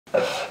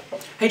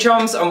Hey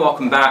chums, and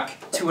welcome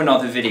back to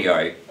another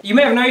video. You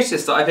may have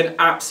noticed that I've been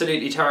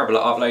absolutely terrible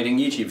at uploading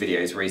YouTube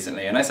videos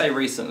recently, and I say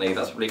recently,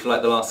 that's probably for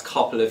like the last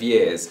couple of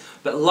years.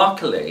 But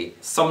luckily,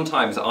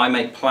 sometimes I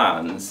make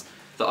plans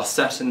that are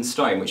set in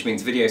stone, which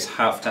means videos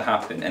have to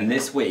happen, and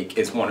this week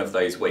is one of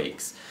those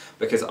weeks,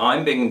 because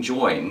I'm being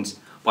joined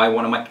by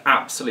one of my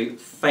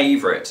absolute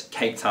favourite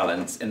cake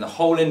talents in the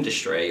whole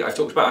industry. I've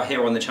talked about her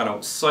here on the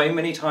channel so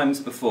many times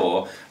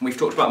before, and we've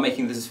talked about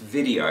making this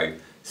video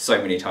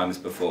so many times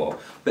before.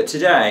 But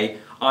today,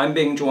 I'm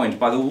being joined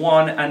by the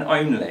one and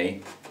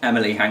only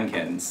Emily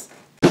Hankins.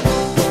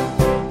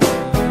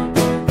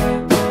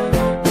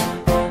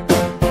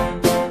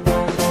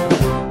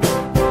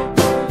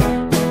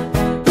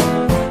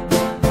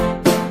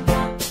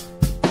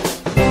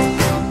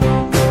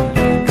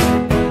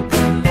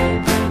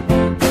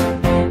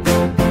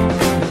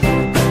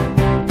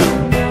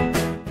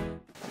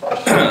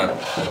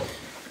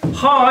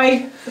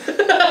 Hi!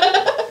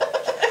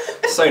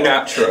 So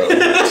natural.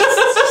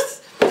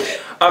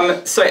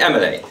 So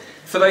Emily,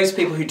 for those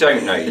people who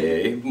don't know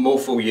you, more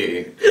for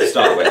you to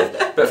start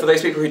with, but for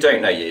those people who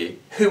don't know you,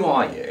 who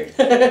are you?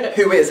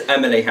 Who is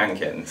Emily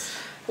Hankins?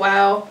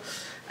 Well,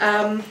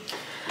 I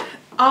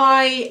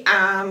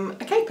am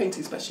a cake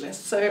painting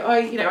specialist. So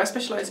I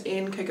specialise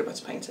in cocoa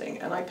butter painting,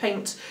 and I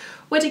paint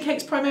wedding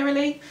cakes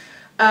primarily.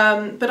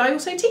 But I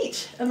also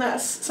teach, and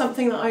that's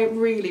something that I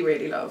really,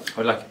 really love.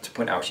 I'd like to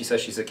point out, she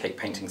says she's a cake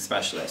painting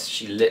specialist.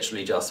 She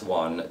literally just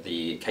won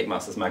the Cake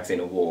Masters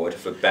Magazine Award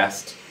for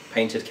Best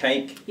Painted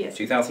Cake, yes.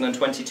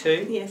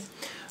 2022. Yes.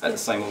 At the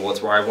same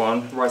awards where I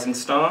won Rising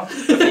Star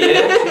of the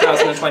year,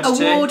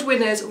 2022. Award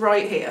winners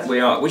right here. We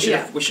are. We should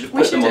have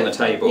put them on the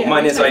table. Yeah,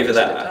 mine is over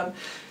there.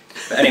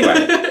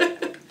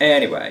 But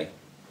anyway,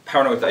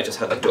 paranoid that I just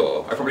heard the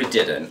door. I probably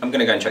didn't. I'm going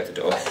to go and check the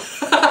door.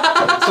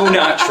 It's all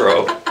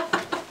natural.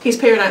 He's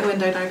peering out the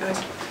window now,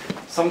 guys.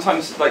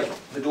 Sometimes, like,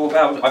 the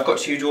doorbell, I've got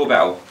two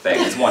doorbell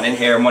things, one in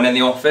here and one in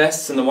the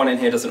office, and the one in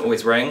here doesn't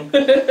always ring.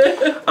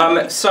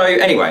 So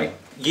anyway,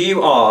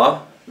 you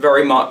are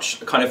very much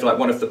kind of like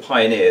one of the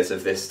pioneers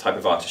of this type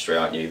of artistry,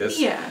 aren't you?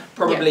 There's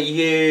probably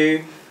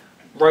you,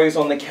 Rose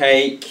on the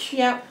Cake.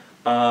 Yeah.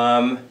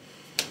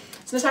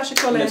 Natasha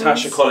Collins.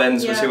 Natasha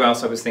Collins was who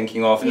else I was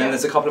thinking of, and then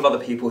there's a couple of other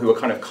people who are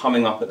kind of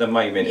coming up at the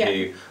moment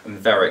who I'm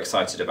very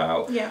excited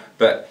about. Yeah.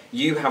 But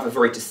you have a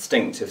very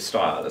distinctive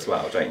style as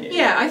well, don't you?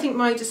 Yeah, I think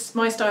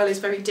my style is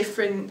very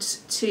different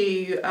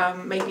to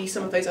maybe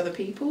some of those other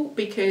people,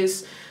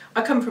 because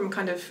I come from a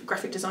kind of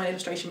graphic design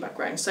illustration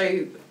background.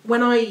 So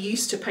when I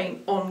used to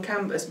paint on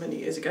canvas many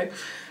years ago,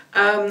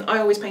 I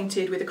always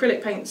painted with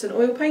acrylic paints and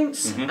oil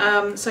paints.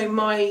 So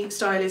my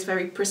style is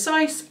very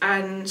precise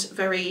and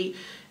very.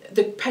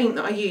 The paint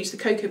that I use, the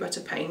cocoa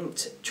butter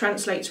paint,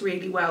 translates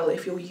really well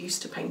if you're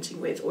used to painting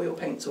with oil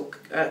paints or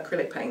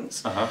acrylic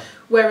paints.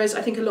 Whereas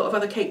I think a lot of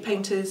other cake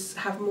painters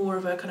have more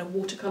of a kind of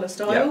watercolour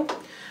style.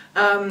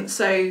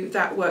 So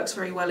that works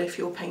very well if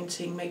you're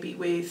painting maybe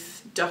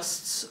with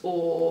dusts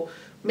or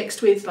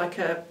mixed with like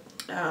a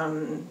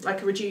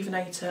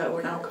rejuvenator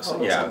or an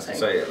alcohol or something.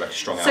 So like a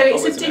strong alcohol.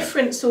 So it's a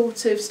different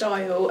sort of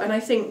style, and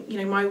I think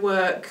my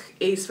work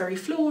is very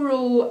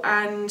floral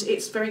and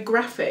it's very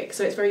graphic,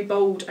 so it's very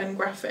bold and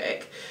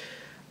graphic.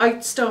 I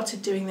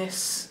started doing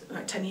this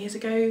like 10 years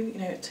ago.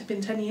 It's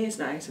been 10 years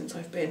now since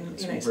I've been,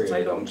 since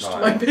I launched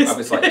my business. I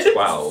was like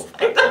 12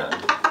 back then.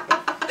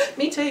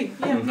 Me too.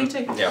 Yeah, me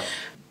too. Yeah.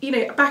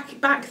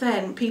 Back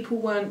then people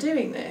weren't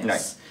doing this. No.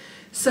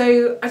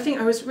 So I think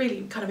I was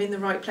really kind of in the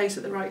right place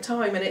at the right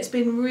time, and it's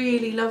been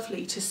really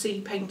lovely to see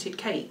painted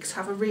cakes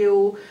have a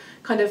real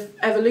kind of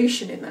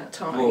evolution in that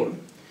time. Well,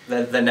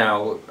 they're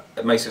now,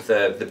 most of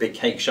the big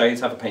cake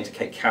shows have a painted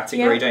cake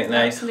category, don't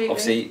they? Absolutely.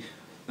 Obviously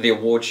the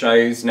award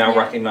shows now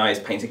recognise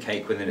painted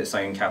cake within its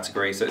own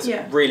category, so it's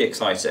really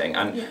exciting,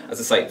 and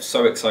as I say,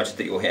 so excited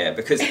that you're here,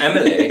 because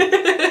Emily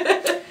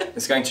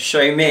is going to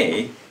show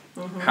me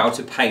how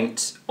to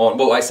paint on,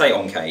 well, I say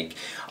on cake.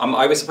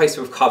 I was supposed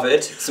to have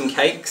covered some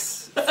cakes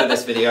for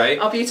this video.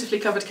 Our beautifully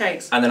covered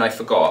cakes. And then I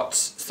forgot.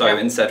 So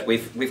instead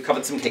we've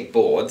covered some cake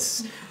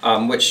boards,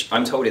 which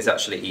I'm told is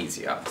actually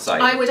easier. So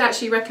I would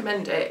actually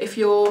recommend it if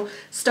you're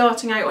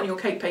starting out on your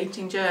cake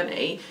painting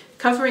journey.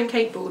 Covering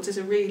cake boards is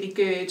a really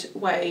good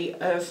way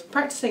of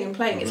practicing and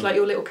playing. It's like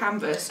your little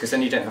canvas. Because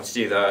then you don't have to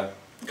do the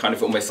kind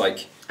of almost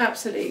like...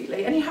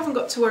 Absolutely. And you haven't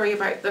got to worry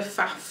about the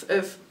faff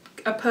of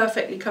a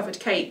perfectly covered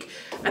cake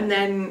and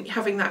then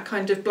having that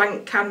kind of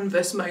blank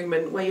canvas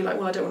moment where you're like,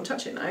 well, I don't want to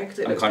touch it now because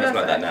it looks perfect. I'm kind of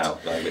like that now.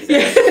 Like with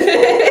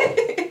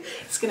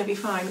It's going to be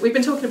fine. We've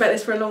been talking about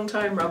this for a long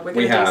time, Rob. We're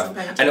going to do some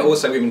painting. And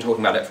also we've been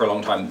talking about it for a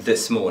long time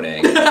this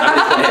morning.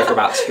 I've been here for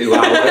about 2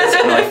 hours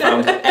and I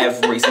found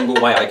every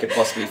single way I could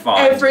possibly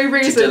find every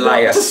reason to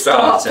delay us to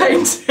start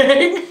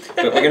painting.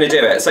 But we're going to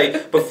do it.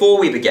 So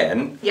before we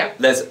begin,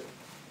 there's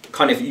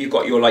kind of, you've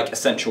got your like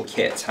essential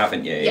kit,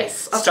 haven't you?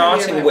 Yes.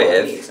 Starting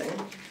with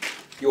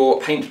your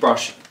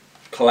paintbrush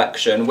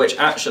collection, which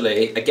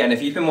actually, again,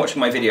 if you've been watching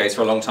my videos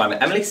for a long time,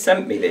 Emily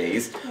sent me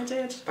these. I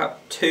did.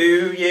 About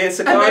 2 years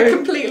ago. And they're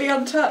completely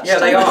untouched. Yeah,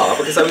 they are,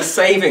 because I was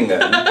saving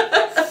them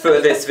for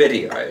this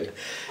video.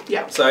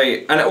 Yeah. So,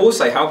 and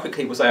also, how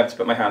quickly was I able to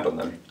put my hand on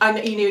them?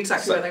 And you knew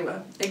exactly where they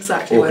were.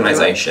 Exactly.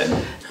 Organisation.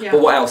 Yeah.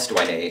 But what else do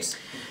I need?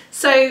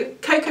 So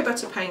cocoa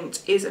butter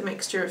paint is a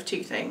mixture of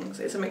two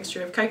things. It's a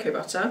mixture of cocoa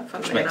butter,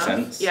 funnily enough. Makes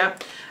sense. Yeah.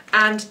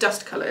 And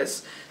dust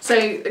colours.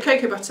 So the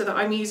cocoa butter that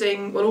I'm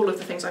using, well, all of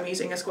the things I'm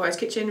using are Squire's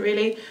Kitchen,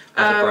 really.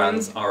 Other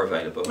brands are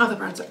available. Other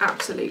brands are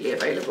absolutely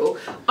available.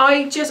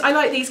 I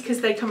like these because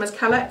they come as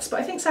calettes,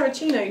 but I think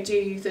Saracino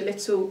do the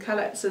little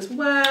calettes as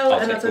well,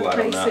 and other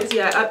places.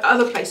 Yeah,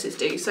 other places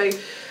do. So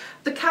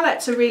the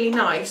calettes are really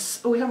nice.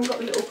 Oh, we haven't got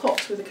the little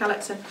pot with the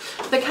calettes in.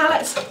 The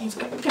calettes,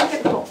 go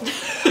get the pot.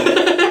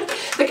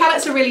 The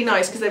calettes are really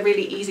nice because they're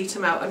really easy to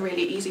melt and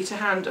really easy to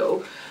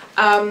handle.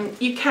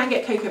 You can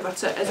get cocoa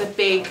butter as a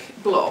big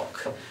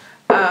block,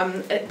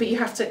 but you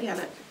have to,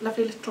 look,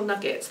 lovely little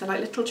nuggets. They're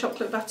like little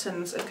chocolate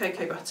buttons of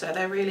cocoa butter.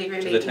 They're really,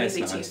 really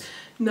easy to use.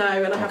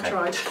 No, and I have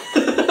tried.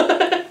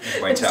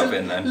 Won't help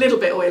in then. A little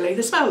bit oily.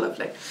 They smell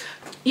lovely.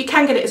 You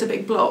can get it as a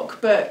big block,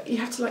 but you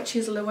have to like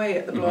chisel away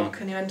at the block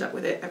and you end up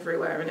with it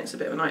everywhere and it's a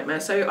bit of a nightmare.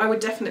 So I would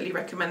definitely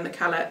recommend the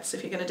calettes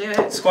if you're going to do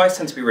it. Squires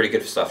tend to be really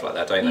good for stuff like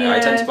that, don't they? Yeah, I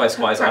tend to buy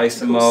Squires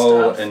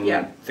isomalt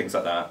and things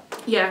like that.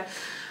 Yeah.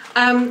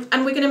 And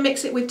we're going to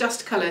mix it with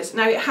dust colours.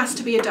 Now it has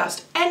to be a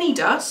dust. Any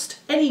dust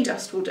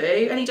will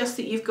do, any dust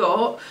that you've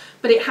got,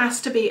 but it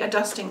has to be a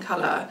dusting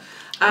colour.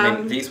 I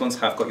mean, these ones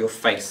have got your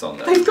face on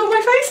them. They've got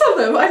my face on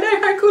them, I know,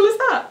 how cool is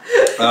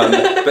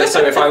that? But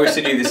so if I was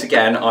to do this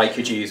again, I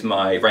could use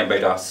my rainbow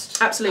dust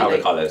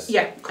powder colours.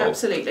 Yeah, cool.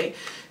 Absolutely.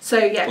 So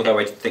yeah. Although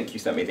I think you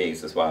sent me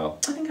these as well.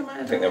 I think I might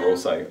have. I think they were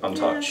also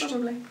untouched. Yeah,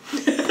 probably.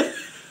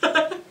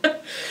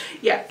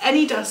 Yeah,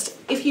 any dust.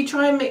 If you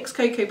try and mix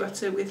cocoa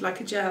butter with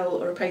like a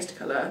gel or a paste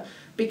colour,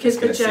 because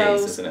the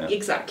gels, isn't it?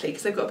 Exactly,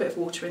 because they've got a bit of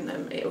water in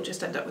them, it'll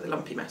just end up with a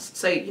lumpy mess.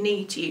 So you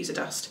need to use a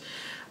dust.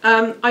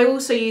 I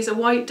also use a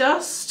white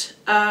dust,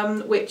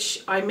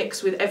 which I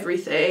mix with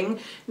everything.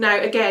 Now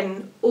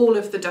again, all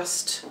of the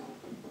dust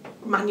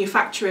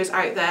manufacturers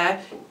out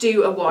there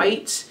do a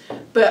white,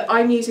 but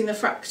I'm using the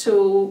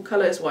Fractal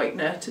Colours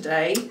whitener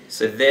today.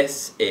 So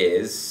this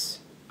is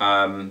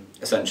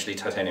essentially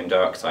titanium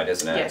dioxide,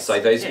 isn't it? Yes,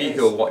 so those of you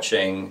who are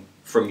watching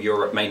from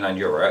Europe, mainland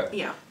Europe,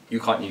 you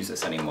can't use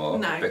this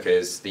anymore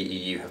because the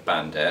EU have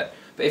banned it.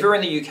 But if you're in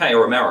the UK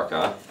or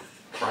America,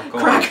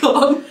 crack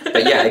on.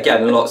 But yeah,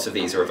 again, lots of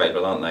these are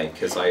available, aren't they?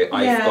 Because I've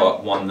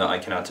got one that I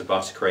can add to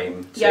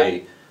buttercream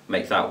to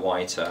make that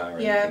whiter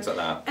and things like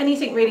that.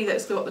 Anything really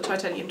that's got the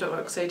titanium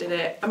dioxide in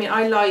it. I mean,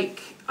 I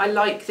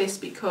like this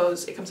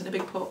because it comes in a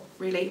big pot,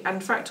 really,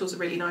 and Fractals are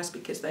really nice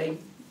because they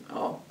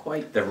are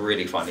they're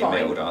really finely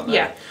milled, aren't they?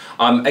 Yeah.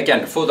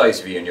 Again, for those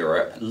of you in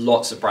Europe,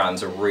 lots of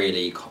brands are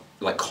really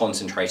like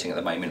concentrating at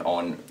the moment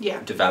on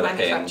developing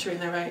their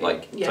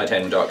own,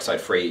 titanium dioxide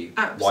free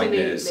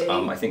whiteners.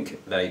 I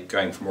think they're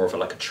going for more of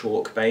like a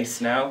chalk base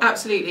now.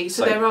 Absolutely.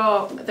 So there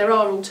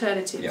are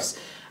alternatives.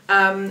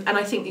 And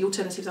I think the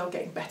alternatives are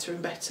getting better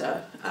and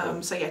better.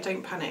 So yeah,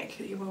 don't panic.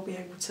 You will be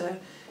able to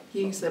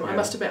use them. I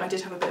must admit, I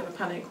did have a bit of a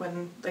panic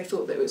when they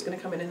thought that it was going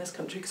to come in this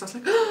country because I was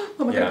like, oh,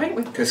 what am I going to paint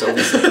with? Because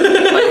obviously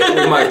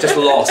we might have just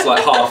lost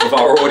like half of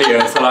our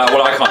audience. And like,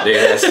 well, I can't do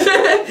this.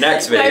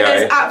 Next video. No,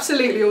 there's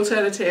absolutely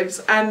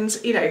alternatives, and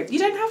you know, you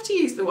don't have to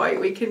use the white.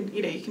 We can,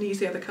 you know, you can use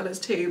the other colours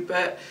too,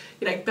 but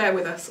you know, bear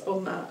with us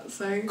on that.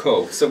 So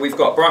cool. So we've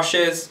got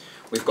brushes,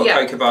 we've got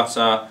cocoa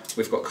butter,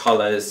 we've got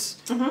colours.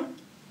 Are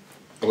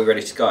we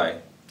ready to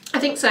go? I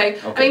think so. I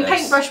mean,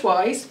 paintbrush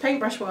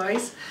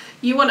wise,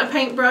 you want a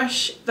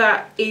paintbrush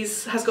that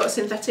has got a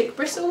synthetic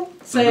bristle.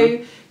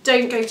 So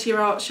don't go to your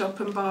art shop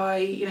and buy,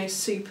 you know,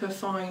 super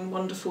fine,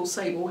 wonderful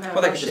sable hair brushes.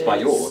 Well, they could just buy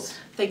yours.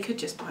 They could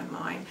just buy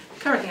mine.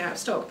 Currently out of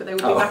stock, but they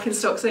will be back in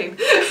stock soon.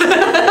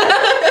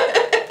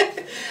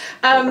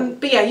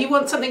 But yeah, you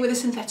want something with a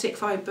synthetic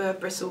fibre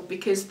bristle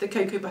because the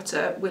cocoa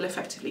butter will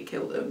effectively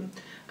kill them.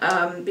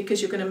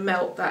 Because you're going to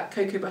melt that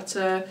cocoa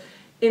butter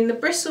in the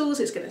bristles,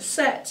 it's going to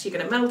set, you're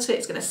going to melt it,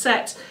 it's going to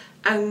set,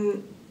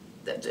 and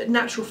the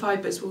natural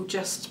fibres will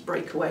just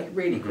break away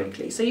really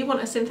quickly. So you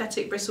want a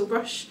synthetic bristle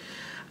brush.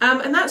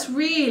 And that's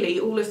really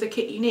all of the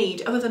kit you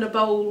need, other than a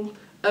bowl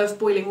of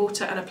boiling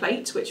water and a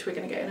plate, which we're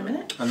going to get in a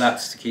minute. And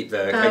that's to keep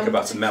the cocoa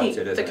butter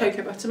melted, isn't it? The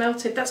cocoa butter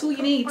melted, that's all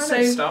you need.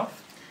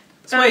 Stuff.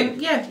 Sweet.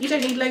 Yeah, you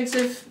don't need loads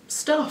of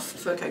stuff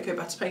for cocoa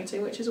butter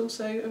painting, which is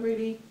also a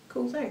really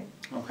cool thing.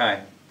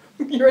 Okay.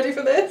 You ready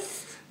for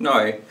this?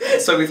 No.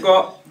 So we've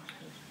got,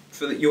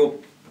 for your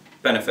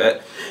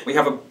benefit, we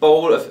have a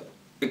bowl of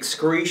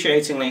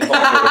excruciatingly hot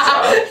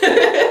water.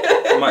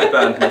 I might have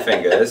burned my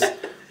fingers.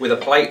 With a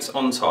plate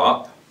on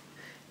top.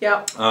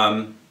 Yeah.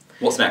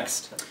 What's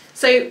next?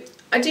 So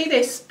I do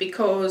this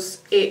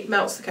because it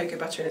melts the cocoa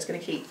butter and it's going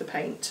to keep the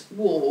paint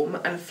warm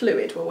and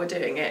fluid while we're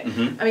doing it.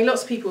 I mean,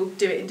 lots of people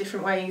do it in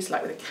different ways,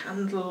 like with a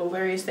candle or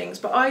various things,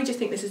 but I just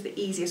think this is the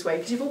easiest way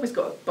because you've always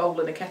got a bowl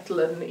and a kettle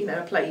and, you know,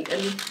 a plate,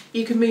 and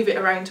you can move it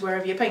around to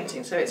wherever you're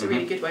painting, so it's a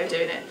really good way of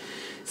doing it.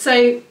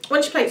 So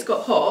once your plate's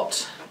got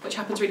hot, which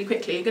happens really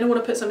quickly, you're going to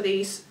want to put some of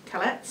these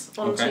calettes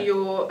onto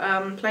your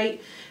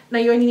plate. Now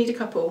you only need a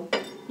couple.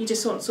 You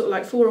just want sort of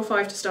like 4 or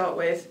 5 to start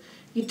with,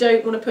 You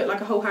don't want to put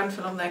like a whole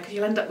handful on there because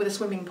you'll end up with a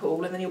swimming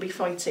pool and then you'll be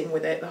fighting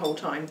with it the whole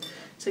time.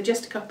 So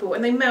just a couple,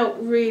 and they melt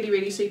really,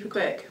 really super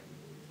quick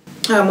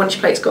once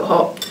your plate's got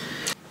hot.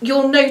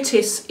 You'll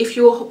notice if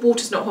your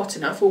water's not hot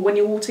enough, or when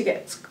your water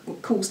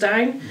cools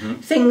down,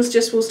 things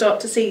just will start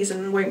to seize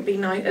and won't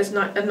be as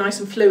nice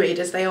and fluid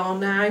as they are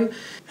now.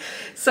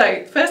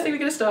 So first thing we're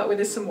going to start with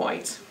is some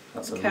white.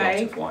 That's a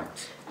lot of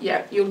white.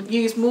 Yeah, you'll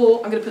use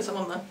more. I'm going to put some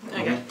on there. There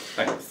you go.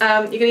 Thanks.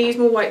 You're going to use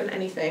more white than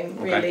anything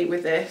really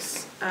with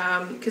this,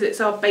 because it's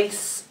our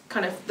base,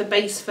 kind of the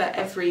base for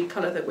every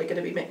colour that we're going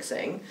to be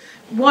mixing.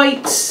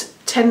 White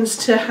tends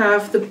to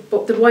have the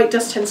white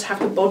does tend to have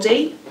the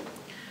body.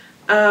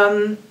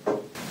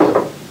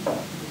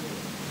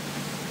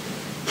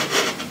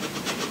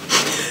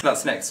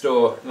 That's next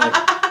door.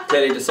 I've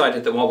clearly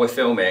decided that while we're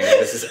filming,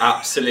 this is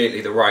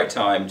absolutely the right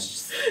time to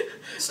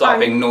start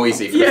being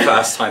noisy for the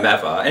first time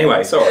ever.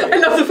 Anyway, sorry. I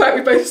love the fact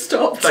we both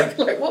stopped.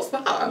 Like, what's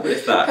that? What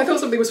is that? I thought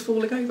something was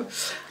falling over.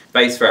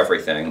 Base for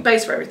everything.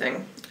 Base for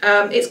everything.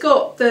 It's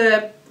got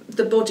the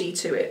body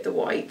to it, the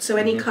white, so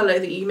any colour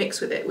that you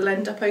mix with it will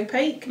end up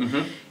opaque.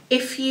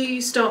 If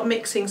you start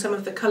mixing some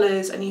of the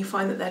colours and you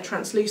find that they're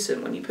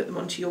translucent when you put them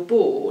onto your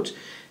board,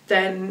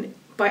 then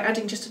by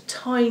adding just a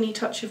tiny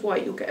touch of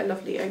white you'll get a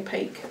lovely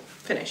opaque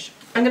finish.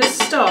 I'm going to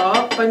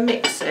start by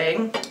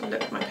mixing,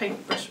 look, my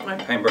paintbrush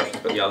Paintbrush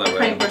has got yellow in it.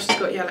 Paintbrush has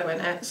got yellow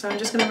in it, so I'm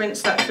just going to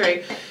rinse that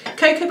through.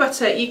 Cocoa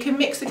butter, you can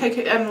mix the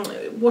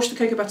wash the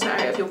cocoa butter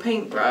out of your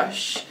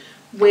paintbrush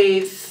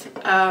with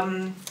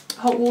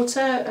hot water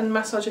and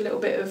massage a little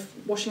bit of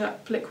washing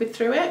up liquid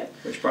through it.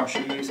 Which brush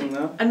are you using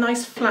there? A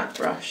nice flat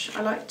brush.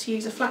 I like to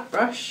use a flat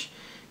brush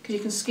because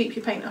you can scoop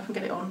your paint up and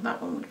get it on.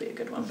 That one would be a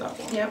good one. That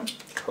one. Yeah.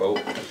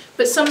 Cool.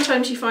 But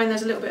sometimes you find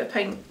there's a little bit of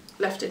paint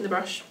left in the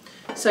brush.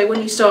 So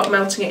when you start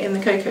melting it in the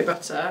cocoa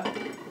butter,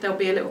 there'll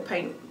be a little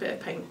bit of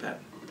paint, but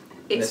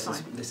it's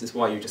fine. This is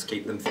why you just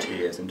keep them for 2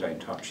 years and don't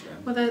touch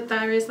them. Well,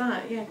 there is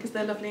that, yeah, because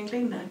they're lovely and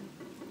clean now.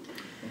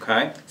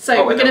 Okay.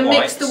 So we're going to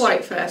mix the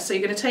white first. So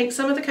you're going to take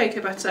some of the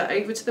cocoa butter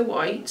over to the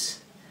white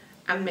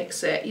and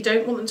mix it. You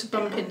don't want them to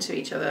bump into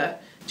each other.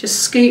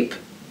 Just scoop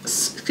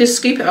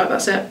it up,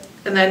 that's it.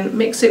 And then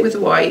mix it with the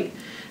white.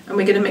 And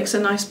we're going to mix a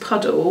nice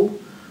puddle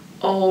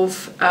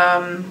of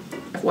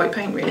white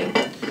paint, really.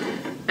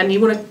 And you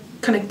want to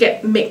kind of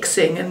get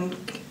mixing and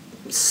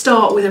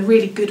start with a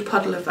really good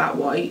puddle of that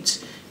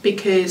white,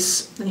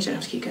 because then you don't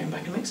have to keep going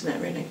back and mixing it,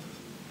 really.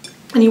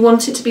 And you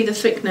want it to be the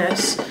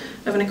thickness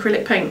of an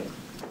acrylic paint.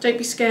 Don't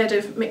be scared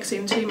of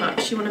mixing too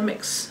much. You want to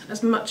mix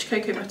as much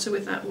cocoa butter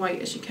with that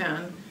white as you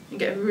can and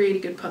get a really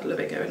good puddle of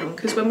it going on,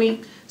 because when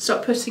we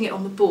start putting it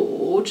on the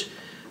board,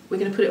 we're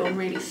going to put it on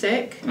really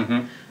thick.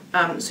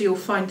 So you'll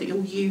find that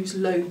you'll use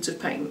loads of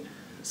paint.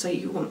 So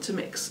you want to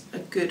mix a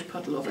good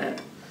puddle of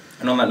it.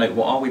 And on that note,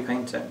 what are we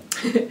painting?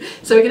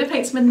 So we're going to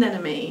paint some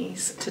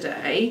anemones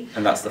today.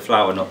 And that's the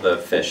flower, not the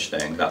fish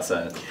thing. That's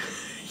a...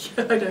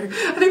 Yeah, I know.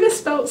 I think they're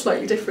spelled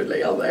slightly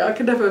differently, aren't they? I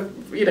can never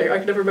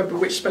remember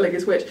which spelling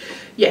is which.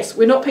 Yes,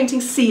 we're not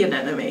painting sea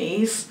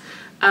anemones.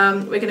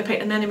 We're going to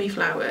paint anemone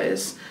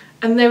flowers,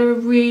 and they're a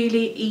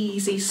really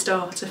easy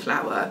starter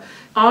flower.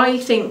 I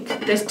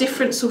think there's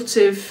different sort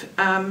of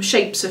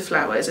shapes of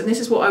flowers, and this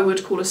is what I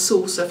would call a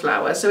saucer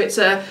flower. So it's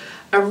a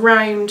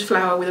round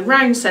flower with a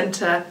round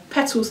centre,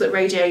 petals that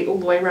radiate all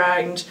the way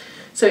around.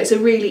 So it's a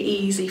really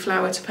easy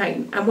flower to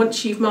paint. And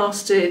once you've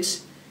mastered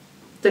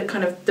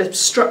the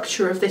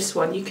structure of this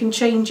one, you can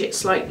change it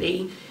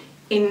slightly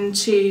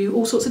into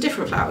all sorts of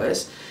different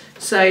flowers.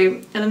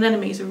 So an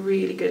anemone is a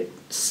really good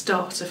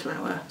starter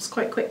flower. It's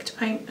quite quick to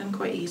paint and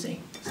quite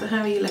easy. So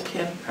how are you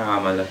looking? How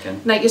am I looking?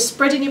 Now you're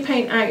spreading your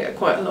paint out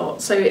quite a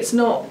lot, so it's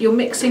not, you're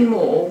mixing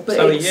more, but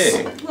so it's...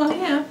 are you? Well,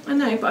 yeah, I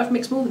know, but I've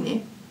mixed more than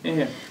you.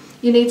 Yeah.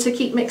 You need to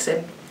keep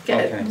mixing.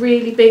 Get a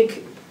really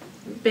big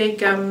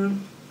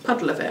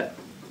puddle of it,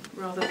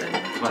 rather than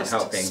Can't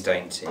help being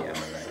dainty,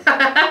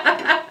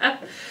 Emily.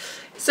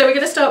 So we're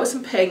going to start with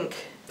some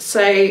pink.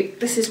 So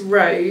this is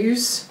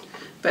rose,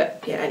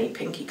 but yeah, any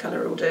pinky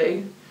colour will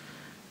do.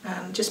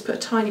 And just put a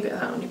tiny bit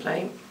of that on your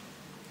plate.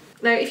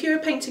 Now, if you were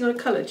painting on a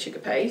coloured sugar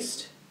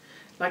paste,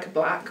 like a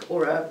black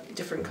or a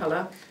different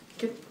colour,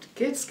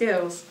 good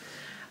skills,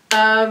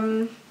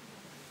 then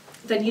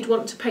you'd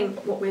want to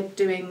paint what we're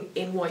doing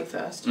in white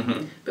first.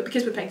 But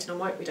because we're painting on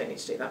white, we don't need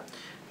to do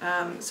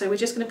that. So we're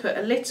just going to put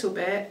a little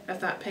bit of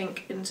that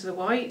pink into the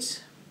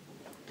white,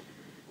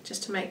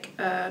 just to make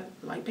a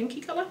light pinky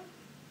colour.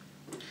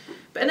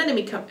 But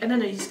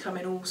anemones come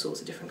in all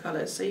sorts of different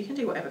colours, so you can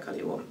do whatever colour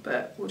you want,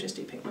 but we'll just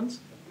do pink ones.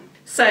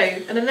 So,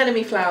 an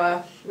anemone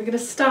flower. We're going to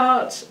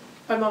start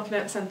by marking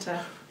out the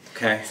centre.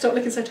 Okay. Stop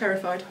looking so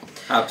terrified.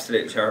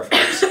 Absolutely terrified.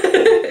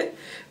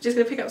 Just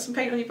going to pick up some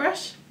paint on your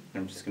brush.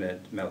 I'm just going to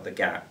melt the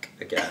gack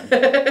again.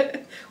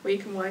 Or you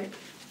can wipe.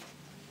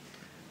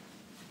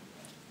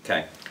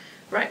 Okay.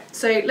 Right,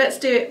 so let's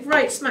do it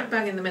right smack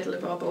bang in the middle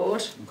of our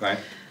board. Okay.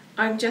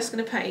 I'm just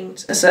going to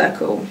paint a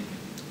circle.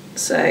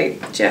 So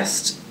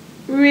just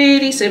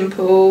Really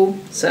simple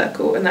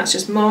circle, and that's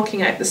just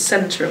marking out the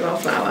centre of our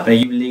flower. Are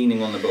you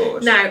leaning on the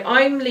board? Now,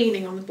 I'm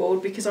leaning on the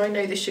board because I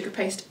know this sugar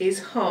paste is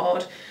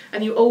hard,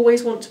 and you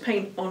always want to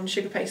paint on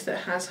sugar paste that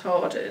has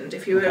hardened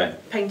if you were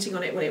painting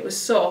on it when it was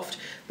soft.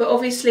 But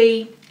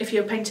obviously, if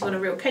you're painting on a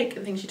real cake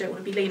and things, you don't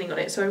want to be leaning on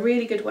it. So a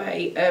really good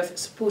way of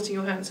supporting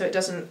your hand so you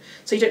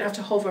don't have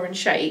to hover and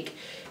shake,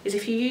 is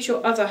if you use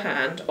your other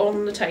hand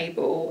on the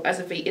table as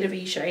in a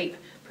V shape,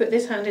 put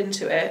this hand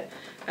into it,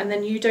 and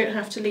then you don't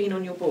have to lean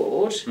on your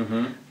board.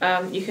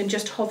 You can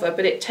just hover,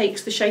 but it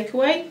takes the shake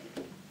away.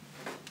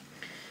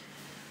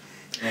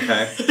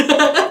 Okay.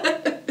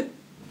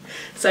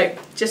 So,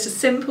 just a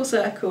simple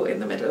circle in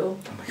the middle.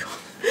 Oh my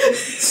god,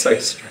 so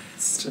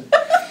stressed.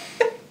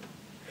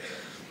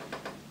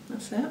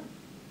 That's it.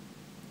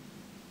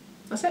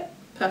 That's it.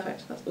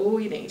 Perfect. That's all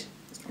you need.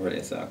 It's not really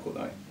a circle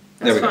though.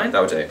 That's there we fine.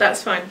 go, that'll do.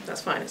 That's fine,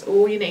 that's fine. It's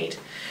all you need.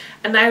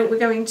 And now we're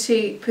going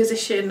to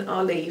position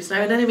our leaves.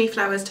 Now, anemone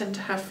flowers tend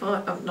to have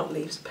not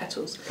leaves,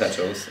 petals.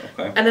 Petals,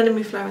 okay.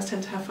 Anemone flowers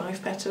tend to have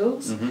 5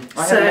 petals. I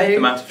haven't made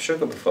them out of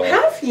sugar before.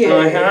 Have you?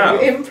 I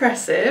have.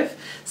 Impressive.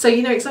 So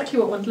you know exactly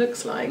what one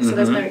looks like, so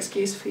there's no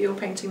excuse for your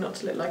painting not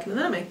to look like an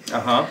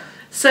anemone.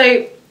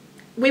 So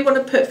we want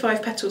to put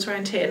 5 petals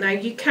around here. Now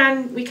we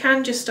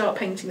can just start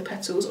painting the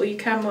petals, or you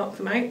can mark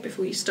them out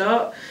before you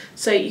start.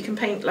 So you can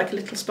paint like a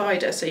little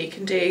spider. So you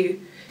can do,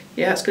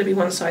 that's going to be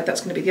one side, that's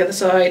going to be the other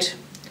side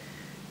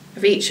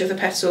of each of the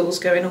petals,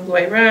 going all the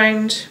way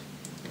around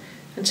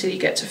until you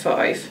get to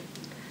 5.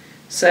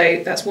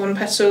 So that's 1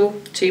 petal,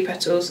 2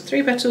 petals,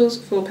 3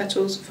 petals, 4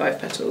 petals, 5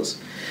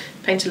 petals.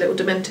 Paint a little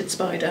demented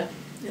spider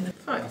in the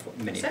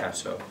 5. Mini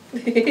petal.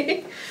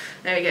 There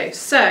we go.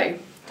 So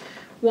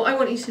what I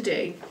want you to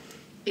do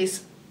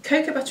is,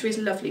 cocoa butter is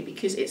lovely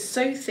because it's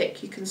so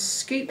thick you can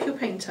scoop your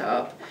paint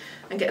up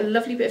and get a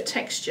lovely bit of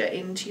texture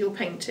into your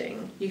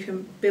painting. You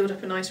can build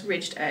up a nice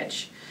ridged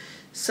edge.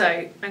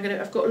 So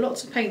I've got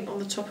lots of paint on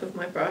the top of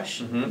my brush,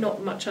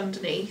 not much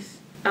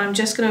underneath. And I'm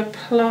just going to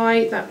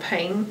apply that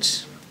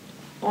paint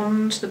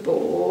onto the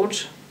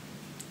board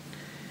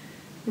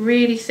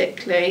really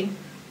thickly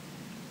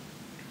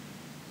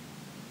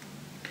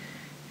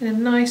in a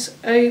nice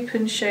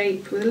open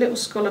shape with a little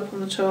scallop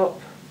on the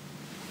top.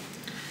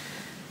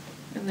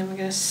 And then we're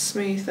going to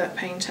smooth that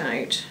paint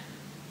out.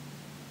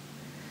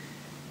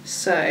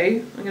 So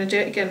I'm going to do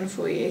it again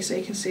for you so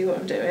you can see what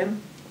I'm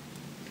doing.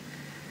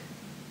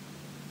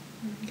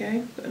 There we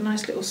go, got a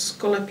nice little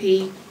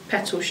scallopy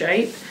petal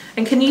shape.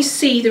 And can you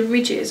see the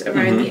ridges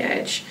around the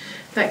edge?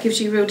 That gives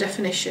you real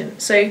definition.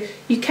 So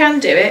you can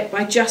do it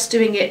by just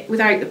doing it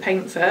without the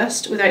paint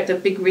first, without the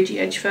big ridgy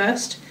edge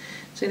first.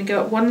 So I'm going to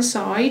go up one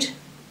side,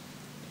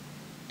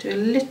 do a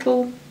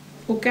little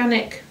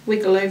organic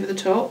wiggle over the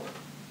top,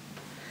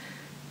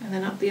 and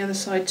then up the other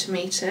side to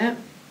meet it.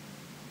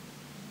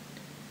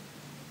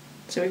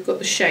 So we've got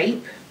the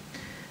shape,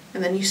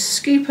 and then you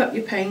scoop up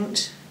your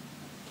paint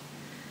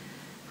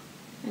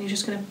and you're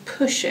just going to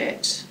push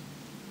it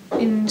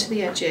into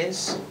the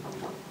edges,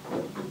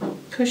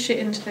 push it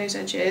into those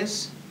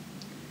edges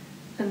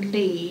and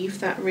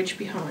leave that ridge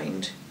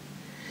behind.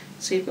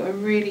 So you've got a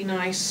really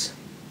nice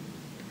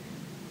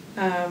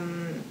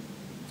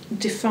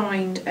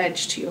defined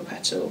edge to your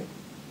petal.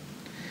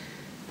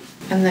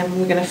 And then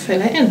we're going to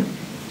fill it in.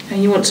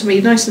 And you want to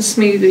be nice and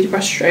smooth with your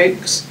brush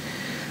strokes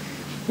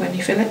when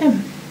you fill it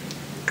in.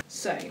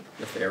 So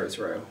the fear is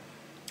real.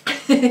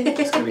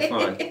 It's going to be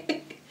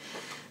fine.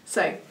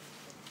 So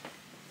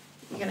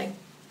you're going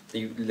to... Are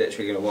you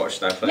literally going to watch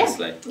that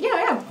closely? Yeah,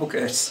 I am. Oh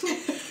good.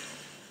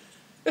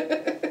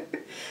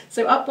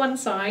 So up one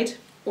side,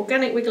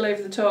 organic wiggle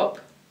over the top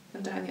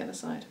and down the other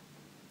side.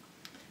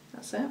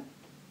 That's it.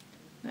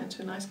 Now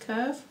to a nice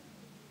curve.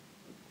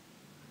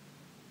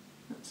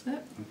 That's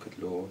it. Oh good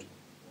lord.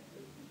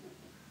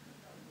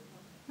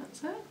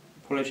 That's it.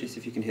 Apologies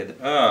if you can hear the...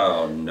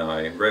 Oh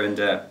no, ruined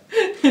it.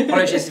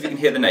 Apologies if you can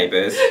hear the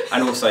neighbours,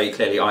 and also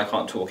clearly I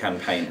can't talk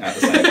and paint at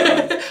the same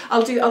time.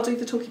 I'll do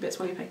the talky bits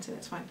while you're painting,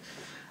 it's fine.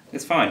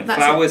 It's fine.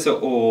 Flowers are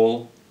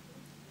all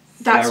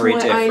very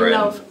different. That's why I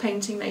love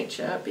painting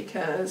nature,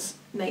 because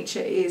nature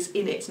is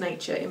in its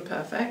nature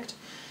imperfect.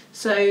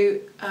 So,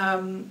 you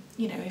know,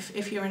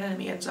 if your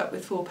anemone ends up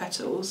with 4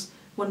 petals,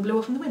 one blew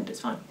off in the wind,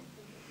 it's fine.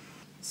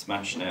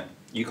 Smashing it.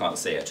 You can't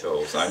see it at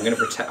all, so I'm going to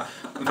pretend...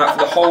 In fact,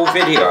 for the whole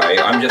video,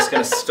 I'm just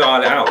going to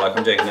style it out like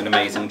I'm doing an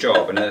amazing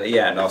job, and at the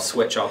end I'll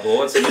switch our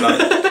boards and be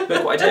like,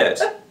 look what I did.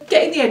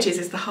 Getting the edges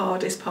is the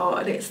hardest part,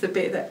 and it's the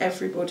bit that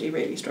everybody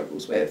really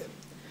struggles with.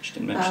 Just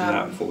didn't mention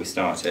that before we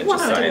started. Well,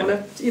 just I saying. didn't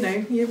want to, you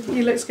know,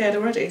 you look scared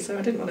already, so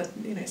I didn't want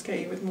to, you know, scare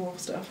you with more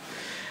stuff.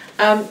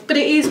 But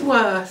it is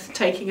worth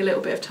taking a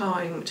little bit of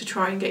time to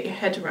try and get your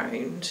head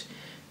around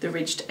the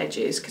ridged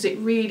edges, because it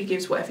really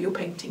gives whatever you're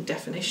painting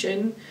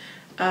definition.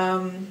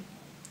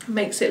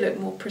 Makes it look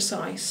more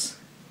precise.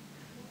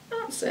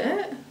 That's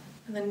it.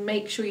 And then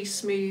make sure you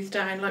smooth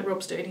down, like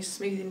Rob's doing, he's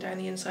smoothing down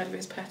the inside of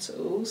his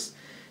petals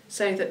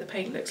so that the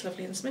paint looks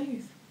lovely and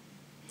smooth.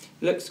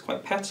 It looks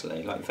quite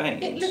petally, like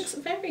veins. It looks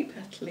very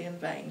petally and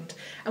veined.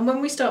 And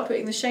when we start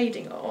putting the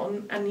shading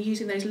on and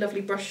using those lovely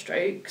brush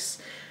strokes,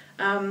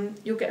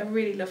 you'll get a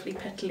really lovely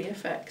petally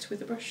effect with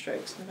the brush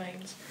strokes and the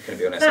veins. I'm going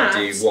to be honest,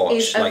 I do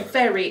watch like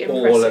very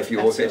all of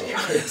your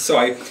videos, so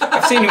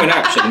I've seen you in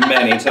action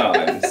many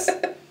times.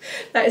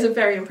 That is a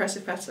very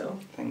impressive petal.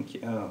 Thank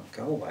you. Oh,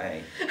 go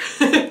away.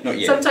 Not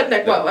you. Sometimes,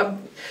 no,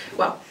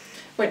 well,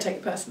 won't take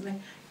it personally.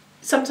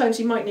 Sometimes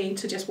you might need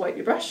to just wipe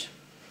your brush.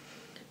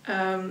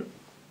 That's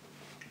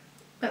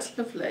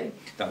lovely.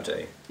 That'll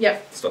do.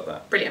 Yep. Stop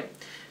that. Brilliant.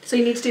 So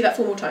you need to do that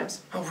 4 more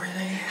times. Oh,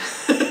 really?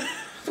 I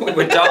thought we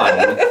were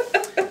done.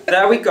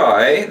 There we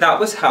go. That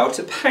was how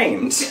to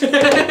paint. So we're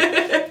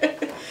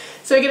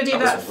going to do that.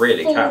 That was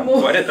really camp.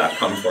 Where did that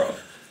come from?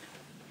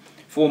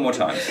 4 more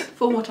times.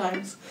 4 more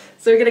times.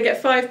 So we're going to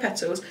get 5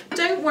 petals.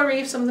 Don't worry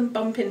if some of them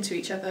bump into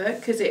each other,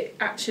 because it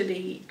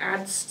actually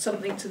adds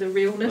something to the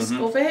realness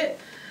of it.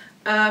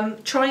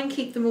 Try and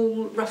keep them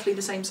all roughly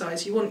the same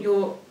size. You want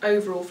your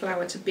overall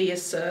flower to be a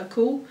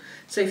circle.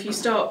 So if you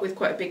start with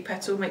quite a big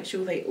petal, make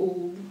sure they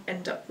all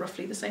end up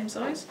roughly the same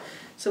size.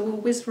 So we'll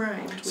whiz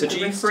round. So do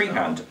you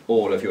freehand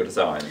all of your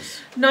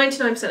designs?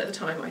 99% of the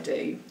time I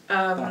do.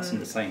 That's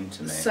insane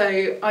to me.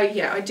 So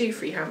I do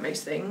freehand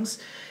most things.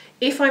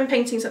 If I'm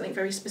painting something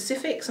very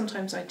specific,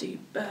 sometimes I do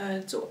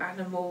birds or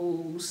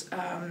animals,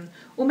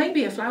 or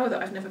maybe a flower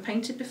that I've never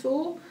painted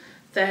before,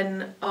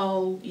 then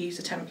I'll use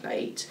a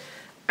template.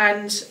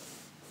 And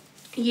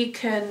you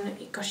can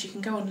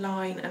go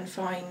online and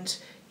find,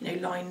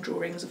 line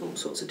drawings of all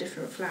sorts of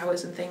different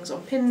flowers and things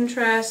on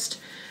Pinterest.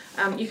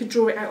 You could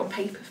draw it out on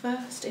paper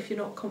first if you're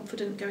not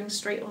confident going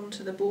straight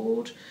onto the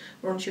board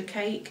or onto your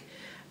cake,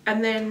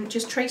 and then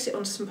just trace it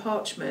onto some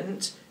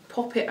parchment,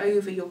 pop it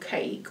over your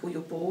cake or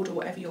your board or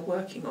whatever you're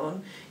working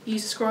on,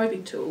 use a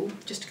scribing tool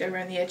just to go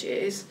around the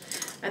edges,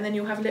 and then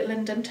you'll have a little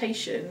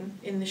indentation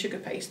in the sugar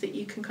paste that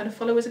you can kind of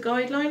follow as a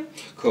guideline.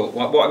 Cool.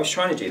 What I was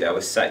trying to do there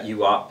was set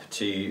you up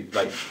to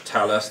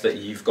tell us that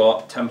you've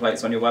got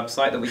templates on your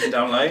website that we can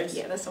download.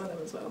 Yeah, there's some of them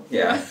as well.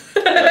 Yeah.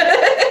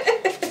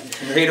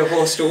 Read a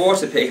horse to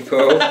water,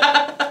 people.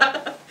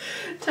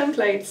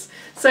 Templates.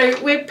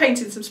 So we're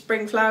painting some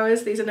spring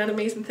flowers, these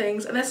anemones and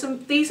things, and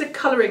these are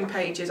colouring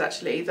pages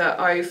actually that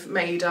I've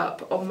made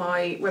up on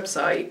my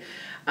website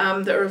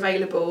that are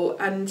available,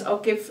 and I'll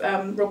give,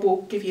 Rob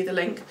will give you the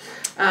link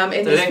in this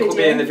video. The link will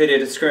be in the video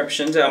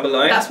description down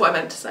below. That's what I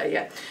meant to say,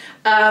 yeah.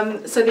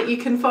 So that you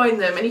can find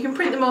them and you can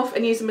print them off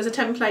and use them as a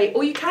template,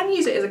 or you can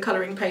use it as a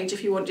colouring page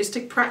if you want, just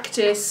to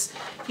practice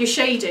your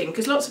shading,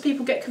 because lots of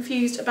people get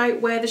confused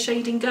about where the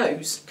shading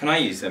goes. Can I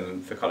use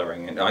them for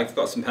colouring? I've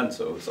got some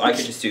pencils. I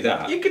could just do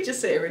that. You could just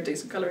sit here and do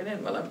some colouring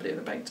in while I'm doing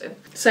the painting.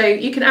 So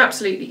you can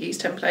absolutely use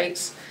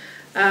templates.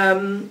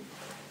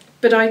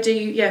 But I do,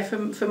 yeah,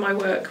 for my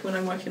work when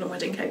I'm working on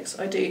wedding cakes,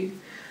 I do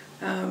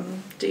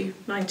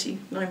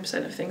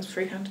 99% of things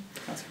freehand.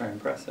 That's very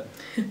impressive.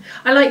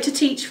 I like to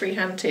teach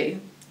freehand too.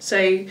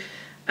 So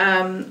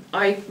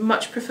I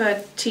much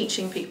prefer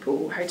teaching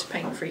people how to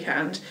paint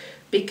freehand,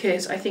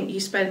 because I think you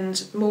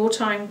spend more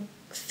time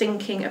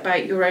thinking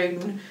about your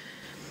own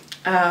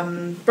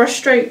brush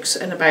strokes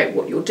and about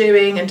what you're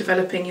doing and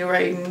developing your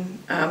own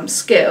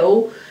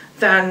skill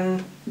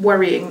than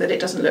worrying that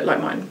it doesn't look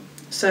like mine.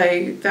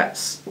 So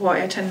that's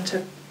why I tend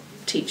to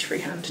teach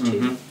freehand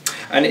too.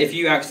 And if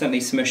you accidentally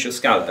smush your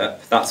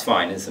scallop, that's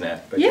fine, isn't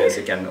it? Because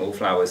again, all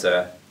flowers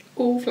are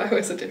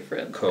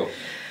different. Cool.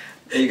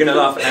 Are you going to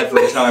laugh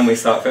every time we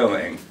start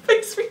filming?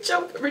 Makes me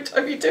jump every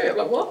time you do it. I'm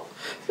like, what?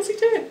 What's he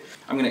doing?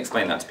 I'm going to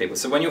explain that to people.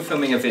 So when you're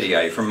filming a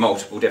video from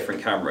multiple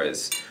different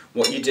cameras,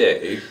 what you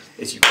do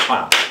is you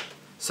clap,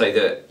 so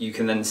that you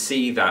can then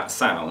see that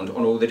sound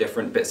on all the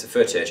different bits of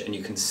footage, and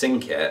you can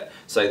sync it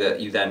so that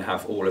you then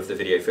have all of the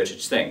video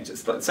footage synced.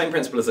 It's like the same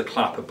principle as a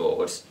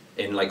clapperboard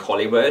in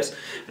Hollywood.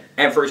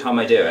 Every time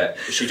I do it,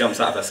 she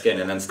jumps out of her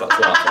skin and then starts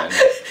laughing.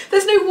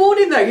 There's no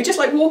warning though, you're just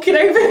walking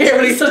over here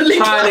and suddenly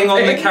turning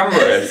on the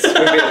cameras would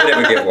be a bit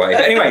of a giveaway.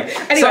 But anyway,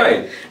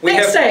 so we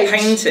have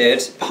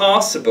painted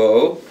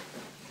passable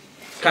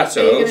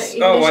petals.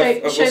 I've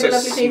also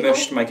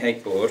smushed my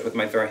cake board with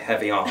my very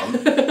heavy arm.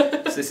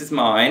 So this is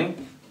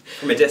mine.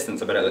 From a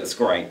distance, I bet it looks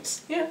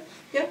great. Yeah,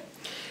 yeah.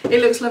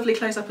 It looks lovely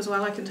close up as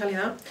well, I can tell you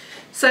that.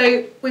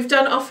 So we've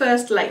done our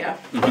first layer.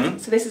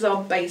 So this is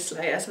our base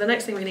layer. So the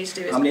next thing we need to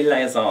do is... How many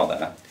layers are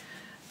there?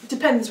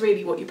 Depends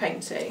really what you're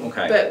painting.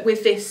 Okay. But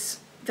with this,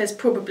 there's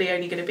probably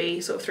only going to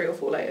be sort of 3 or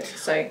 4 layers.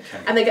 So,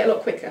 and they get a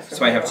lot quicker from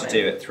So I here have to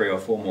do it 3 or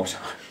 4 more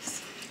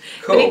times.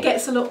 Cool. But it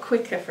gets a lot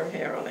quicker from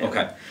here on in.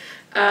 Okay.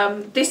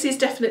 This is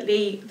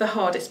definitely the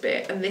hardest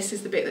bit, and this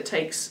is the bit that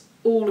takes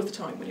all of the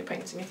time when you're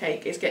painting a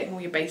cake, is getting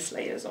all your base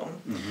layers on.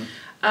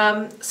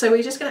 So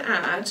we're just going to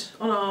add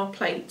on our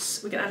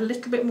plates, we're going to add a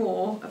little bit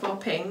more of our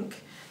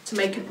pink to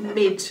make a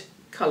mid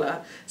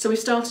colour. So we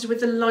started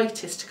with the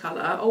lightest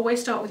colour. Always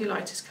start with your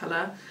lightest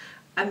colour,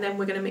 and then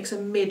we're going to mix a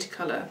mid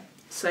colour.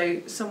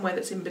 So somewhere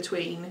that's in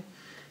between,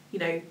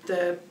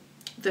 the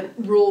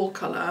raw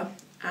colour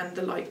and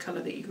the light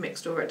colour that you've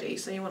mixed already.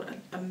 So you want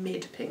a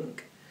mid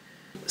pink.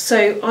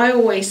 So I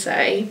always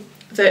say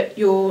that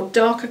your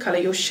darker colour,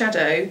 your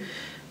shadow,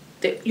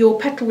 your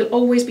petal will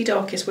always be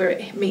darkest where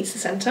it meets the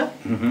centre,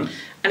 Mm-hmm.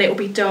 and it will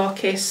be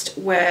darkest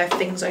where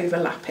things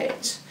overlap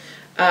it.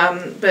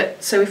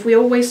 But so if we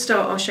always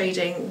start our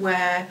shading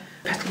where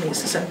petal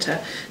meets the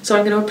centre, so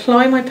I'm going to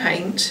apply my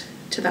paint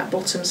to that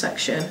bottom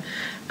section,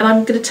 and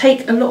I'm going to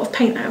take a lot of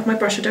paint out of my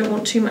brush. I don't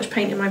want too much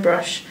paint in my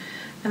brush,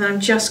 and I'm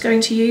just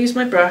going to use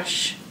my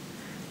brush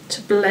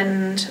to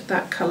blend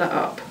that colour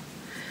up.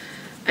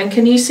 And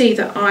can you see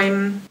that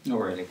I'm... Not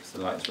really, because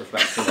the light's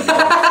reflecting on it.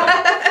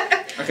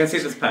 I can see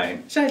this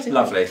paint.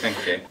 Lovely,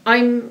 thank you.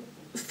 I'm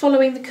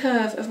following the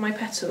curve of my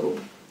petal.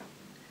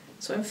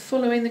 So I'm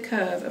following the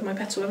curve of my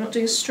petal. I'm not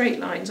doing straight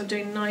lines, I'm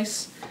doing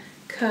nice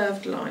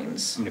curved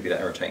lines. I'm going to be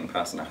that irritating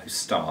person now who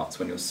starts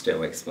when you're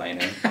still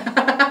explaining.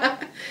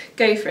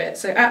 Go for it.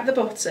 So at the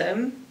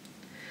bottom,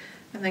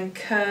 and then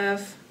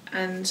curve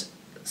and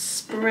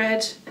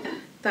spread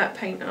that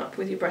paint up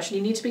with your brush. And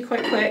you need to be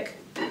quite quick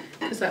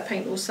because that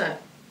paint will set.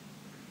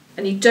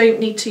 And you don't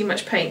need too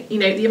much paint. You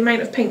know, the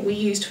amount of paint we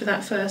used for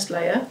that first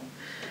layer,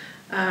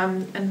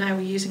 and now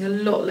we're using a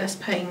lot less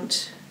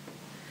paint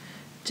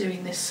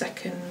doing this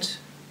second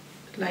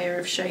layer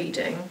of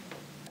shading.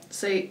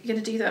 So you're going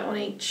to do that on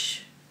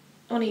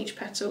each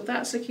petal.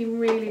 That's looking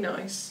really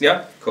nice.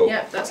 Yeah, cool.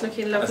 Yeah, that's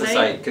looking lovely. As I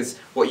say, because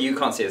what you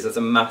can't see is there's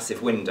a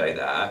massive window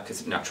there,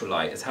 because natural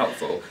light is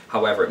helpful.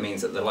 However, it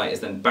means that the light is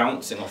then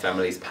bouncing off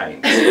Emily's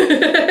paint.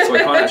 So I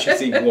can't actually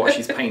see what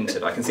she's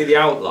painted. I can see the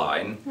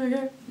outline,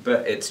 Okay.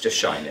 but it's just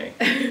shiny.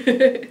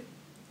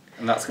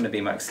 And that's going to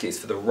be my excuse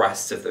for the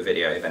rest of the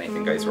video if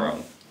anything goes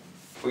wrong.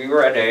 Are we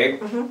ready?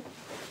 Mm-hmm.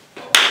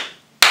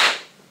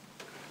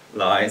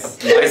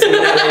 Lies. Lies and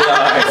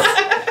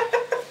lies.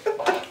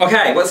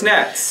 Okay, what's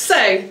next?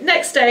 So,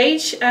 next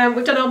stage,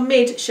 we've done our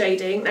mid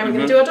shading, now we're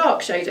going to do our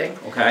dark shading.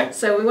 Okay.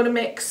 So we want to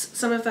mix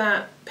some of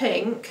that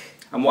pink.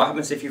 And what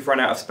happens if you've run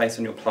out of space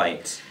on your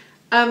plate?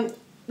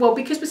 Well,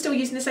 because we're still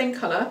using the same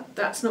colour,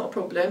 that's not a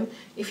problem.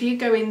 If you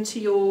go into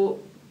your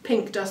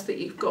pink dust that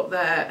you've got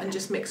there and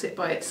just mix it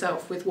by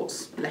itself with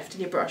what's left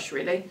in your brush,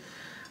 really,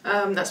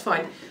 that's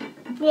fine.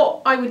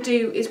 What I would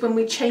do is when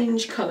we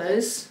change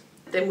colours,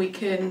 then we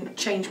can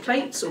change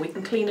plates, or we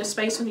can clean a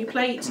space on your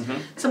plate. Mm-hmm.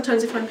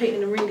 Sometimes if I'm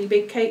painting a really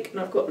big cake and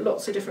I've got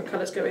lots of different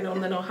colours going on,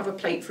 then I'll have a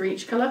plate for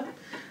each colour.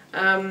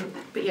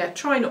 But yeah,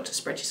 try not to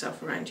spread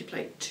yourself around your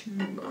plate too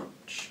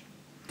much.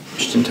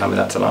 She didn't tell me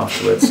that till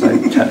afterwards, so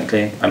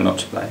technically I'm not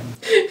to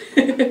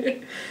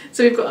blame.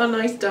 So we've got our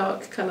nice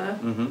dark colour.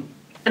 Mm-hmm.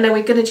 And then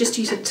we're going to just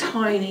use a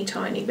tiny,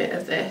 tiny bit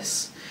of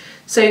this.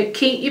 So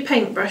keep your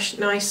paintbrush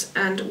nice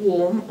and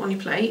warm on your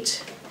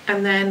plate.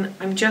 And then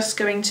I'm just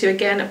going to,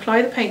 again,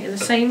 apply the paint in the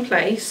same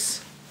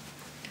place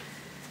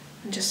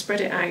and just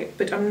spread it out,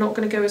 but I'm not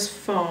going to go as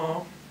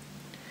far.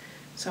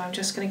 So I'm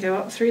just going to go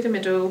up through the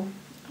middle,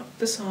 up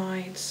the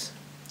sides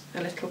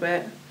a little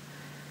bit.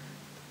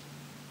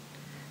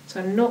 So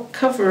I'm not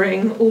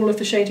covering all of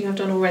the shading I've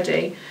done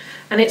already.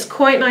 And it's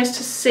quite nice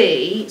to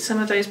see some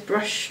of those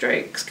brush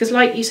strokes, because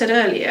like you said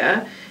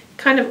earlier, it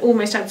kind of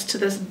almost adds to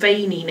this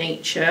veiny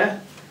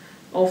nature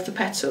of the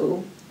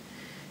petal.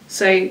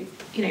 So,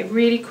 you know,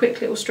 really quick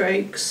little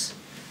strokes,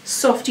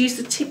 soft, use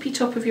the tippy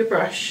top of your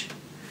brush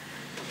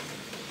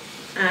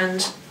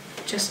and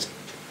just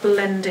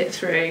blend it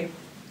through.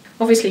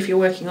 Obviously if you're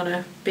working on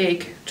a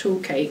big tall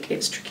cake,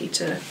 it's tricky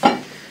to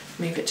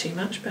move it too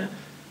much, but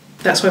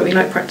that's why we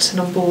like practicing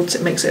on boards,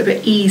 it makes it a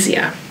bit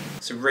easier.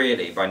 So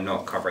really, by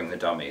not covering the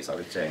dummies, I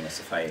was doing us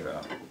a favour.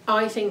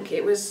 I think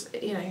it was,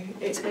 you know,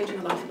 it's made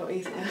your life a lot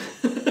easier.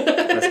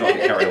 Let's not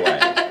get carried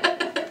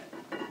away.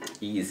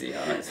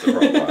 Easier, it's the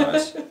wrong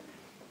word.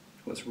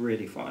 What's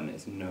really fun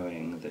is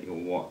knowing that you're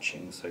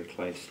watching so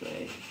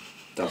closely.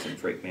 Doesn't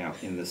freak me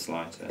out in the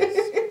slightest.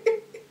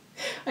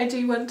 I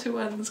do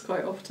one-to-ones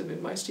quite often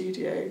in my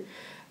studio,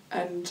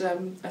 and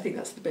I think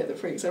that's the bit that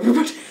freaks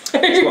everybody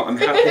out. Well, I'm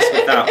happiest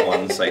with that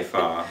one so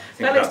far. I think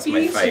That that's looks my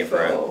beautiful.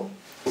 favourite.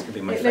 It's going to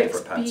be my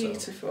favourite petal. It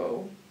looks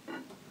beautiful.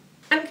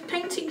 And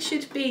painting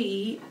should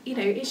be, you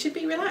know, it should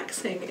be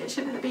relaxing. It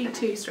shouldn't be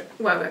too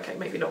stressful. Well, okay,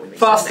 maybe not with me.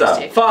 Faster,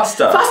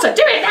 faster. Faster,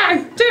 do it now!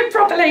 Do it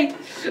properly!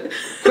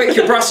 Quick,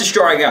 your brush is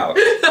drying out.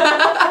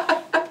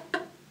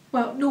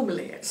 Well,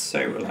 normally it's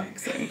So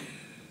relaxing.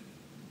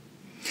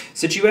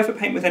 So do you ever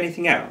paint with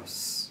anything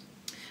else?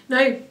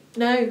 No,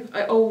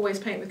 I always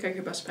paint with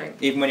cocoa butter paint.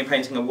 Even when you're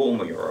painting a wall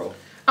mural?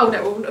 Oh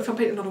no, well, if I'm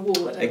painting on a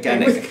wall, I don't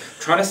Again, paint with...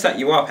 trying to set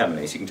you up,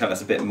 Emily, so you can tell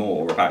us a bit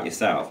more about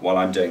yourself while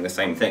I'm doing the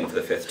same thing for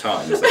the 5th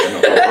time. So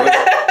not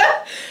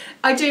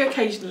I do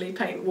occasionally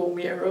paint wall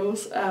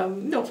murals,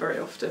 not very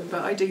often,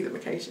 but I do them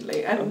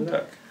occasionally. And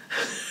oh,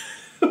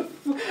 look.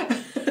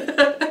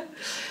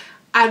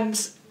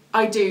 and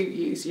I do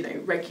use, you know,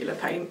 regular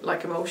paint,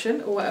 like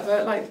emulsion or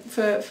whatever, like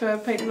for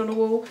painting on a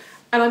wall.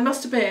 And I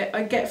must admit,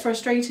 I get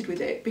frustrated with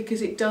it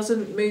because it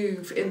doesn't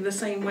move in the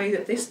same way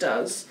that this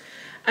does.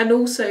 And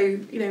also,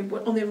 you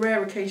know, on the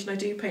rare occasion I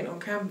do paint on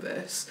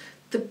canvas,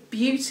 the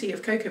beauty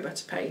of cocoa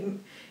butter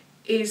paint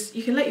is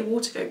you can let your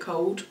water go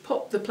cold,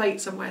 pop the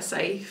plate somewhere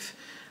safe,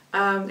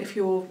 if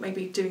you're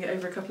maybe doing it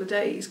over a couple of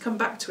days, come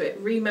back to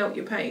it, remelt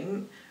your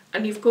paint,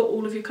 and you've got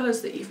all of your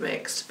colours that you've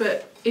mixed.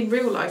 But in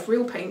real life,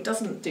 real paint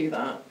doesn't do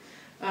that.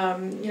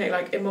 You know,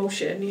 like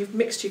emulsion, you've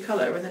mixed your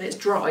colour and then it's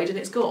dried and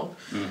it's gone.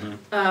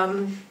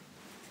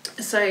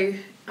 So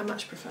I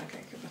much prefer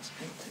cake and butter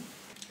painting.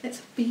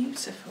 It's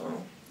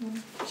beautiful.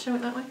 Show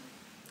it that way.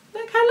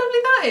 Look how lovely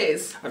that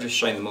is. I've just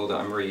shown them all that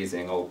I'm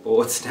reusing old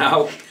boards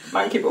now.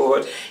 Monkey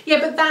board.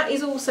 Yeah, but that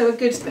is also a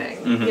good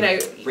thing. You know,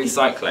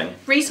 recycling.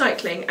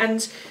 Recycling,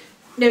 and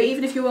you know,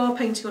 even if you are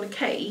painting on a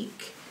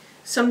cake,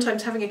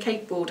 sometimes having a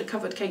cake board, a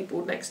covered cake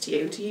board next to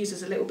you to use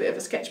as a little bit of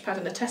a sketch pad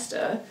and a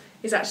tester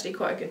is actually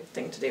quite a good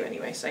thing to do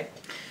anyway. So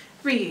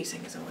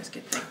reusing is always a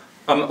good thing.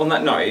 On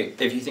that note,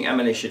 if you think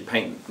Emily should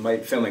paint my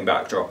filming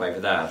backdrop over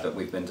there that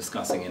we've been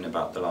discussing in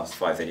about the last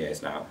 5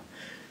 videos now,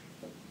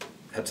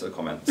 head to the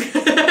comments.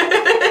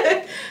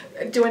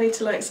 Do I need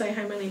to like say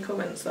how many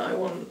comments that I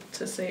want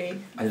to see?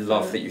 I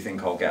love that you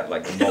think I'll get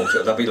like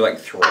multiple. There'll be like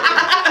 3.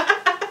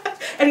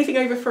 Anything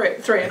over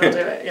 3 and I'll do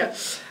it. Yeah.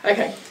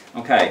 Okay.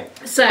 Okay.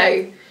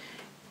 So,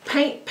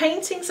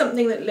 painting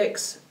something that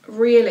looks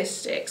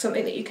realistic,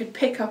 something that you could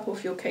pick up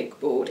off your cake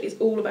board, is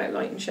all about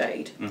light and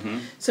shade.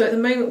 So at the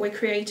moment we're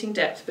creating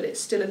depth, but it's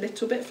still a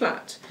little bit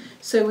flat.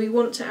 So we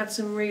want to add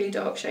some really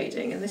dark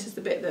shading, and this is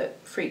the bit that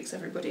freaks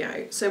everybody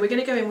out. So we're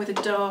going to go in with a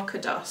darker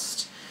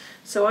dust.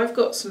 So I've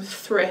got some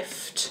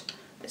Thrift,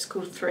 it's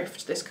called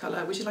Thrift, this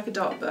colour, which is like a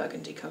dark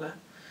burgundy colour.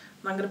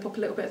 And I'm going to pop a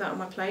little bit of that on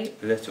my plate.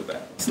 A little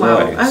bit.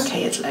 Well,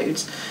 okay, it's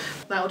loads.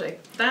 That'll do.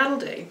 That'll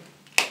do.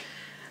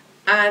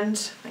 And,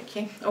 thank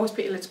you, always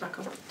put your lids back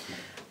on.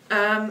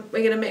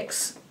 We're going to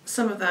mix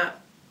some of that.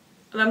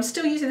 And I'm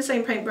still using the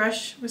same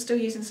paintbrush. We're still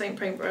using the same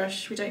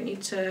paintbrush. We don't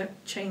need to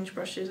change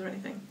brushes or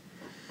anything.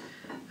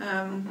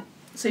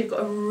 So you've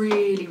got a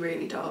really,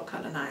 really dark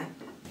colour now.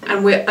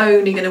 And we're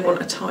only going to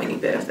want a tiny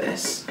bit of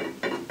this.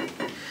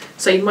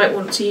 So you might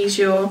want to use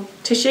your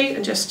tissue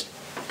and just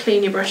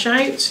clean your brush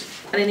out.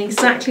 And in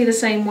exactly the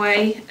same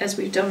way as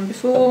we've done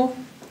before,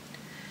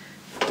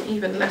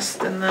 even less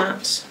than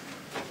that,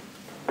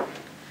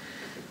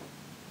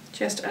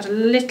 just add a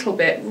little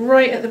bit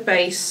right at the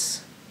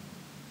base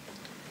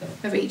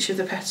of each of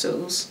the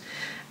petals.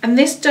 And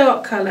this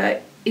dark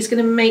colour is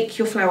going to make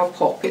your flower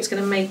pop. It's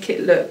going to make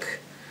it look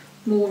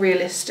more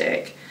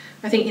realistic.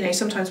 I think, you know,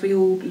 sometimes we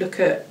all look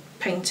at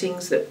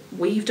paintings that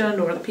we've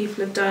done or other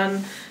people have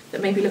done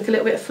that maybe look a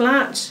little bit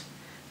flat.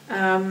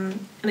 And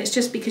it's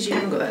just because you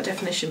haven't got that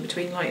definition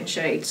between light and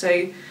shade.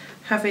 So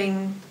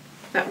having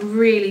that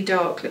really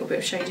dark little bit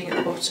of shading at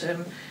the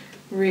bottom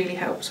really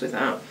helps with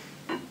that.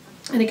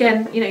 And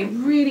again, you know,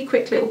 really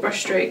quick little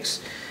brush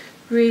strokes,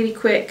 really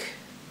quick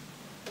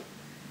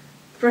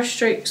brush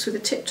strokes with the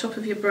tip top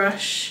of your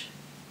brush.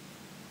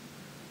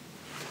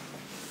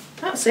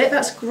 That's it,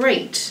 that's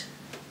great.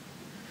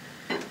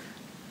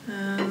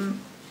 And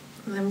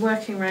then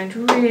working around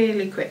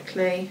really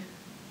quickly.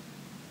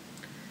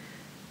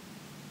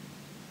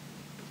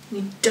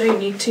 You don't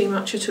need too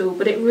much at all,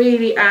 but it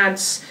really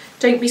adds,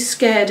 don't be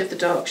scared of the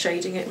dark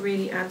shading, it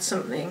really adds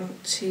something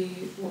to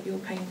what you're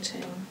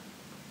painting.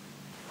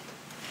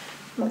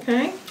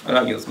 Okay? I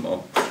like yours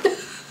more.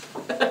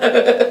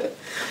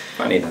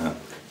 Funny that.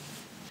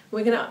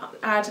 We're going to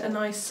add a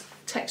nice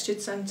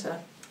textured centre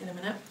in a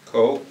minute.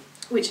 Cool.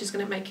 Which is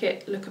going to make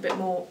it look a bit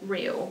more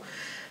real.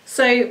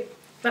 So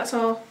that's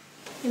our,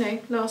 you know,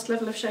 last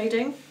level of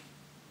shading.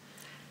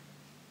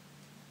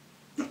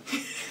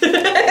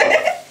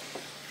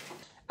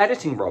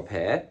 Editing Rob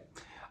here.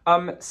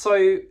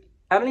 So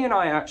Emily and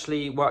I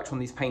actually worked on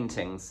these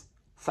paintings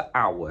for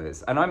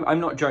hours, and I'm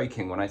not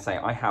joking when I say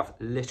I have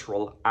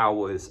literal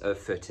hours of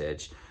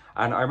footage.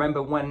 And I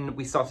remember when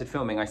we started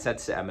filming, I said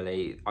to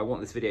Emily, I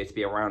want this video to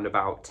be around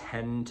about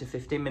 10 to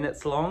 15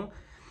 minutes long.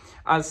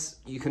 As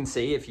you can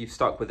see, if you've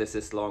stuck with us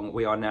this long,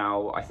 we are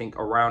now, I think,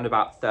 around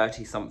about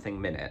 30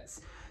 something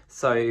minutes.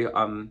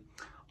 So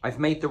I've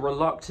made the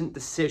reluctant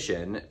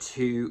decision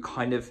to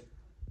kind of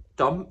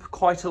dump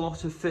quite a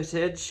lot of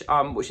footage,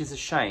 which is a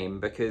shame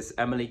because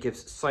Emily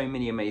gives so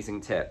many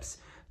amazing tips,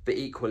 but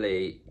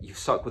equally you've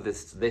stuck with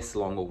us this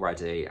long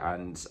already,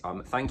 and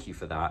thank you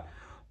for that.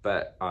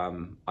 But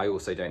I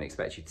also don't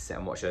expect you to sit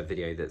and watch a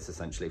video that's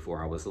essentially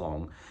 4 hours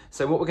long.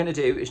 So what we're going to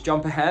do is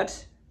jump ahead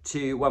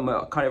to when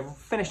we're kind of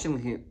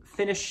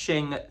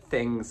finishing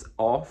things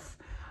off,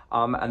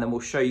 and then we'll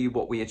show you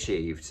what we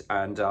achieved.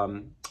 And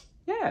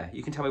yeah,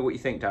 you can tell me what you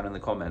think down in the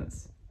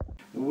comments.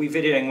 Were we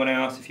videoing when I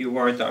asked if you were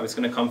worried that I was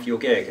going to come for your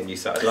gig and you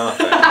started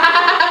laughing?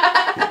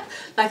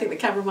 I think the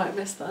camera might have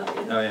missed that.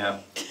 Yeah. Oh yeah.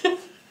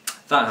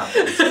 That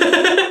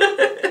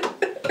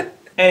happened.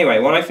 Anyway,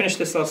 when I finish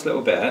this last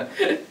little bit,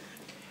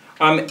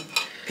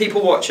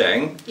 people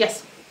watching,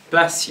 yes,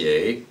 bless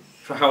you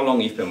for how long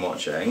you've been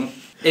watching.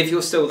 If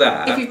you're still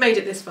there, if you've made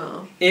it this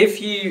far,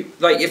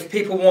 if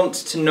people want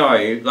to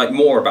know like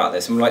more about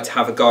this and would like to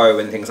have a go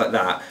and things like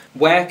that,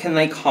 where can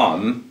they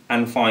come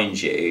and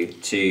find you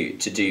to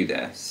do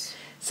this?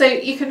 So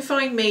you can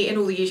find me in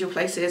all the usual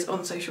places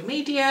on social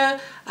media,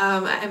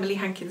 at Emily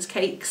Hankins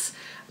Cakes,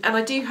 and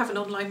I do have an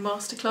online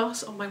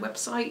masterclass on my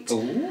website.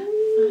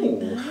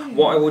 Ooh.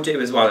 What I will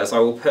do as well is I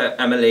will put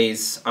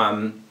Emily's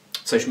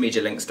social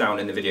media links down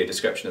in the video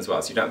description as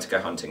well, so you don't have to go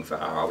hunting for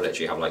her. I'll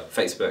literally have like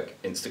Facebook,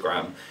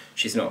 Instagram.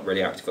 She's not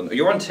really active on.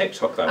 You're on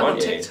TikTok though,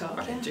 aren't you? TikTok,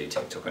 I don't do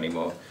TikTok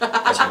anymore,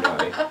 as you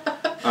know.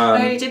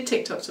 I only did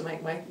TikTok to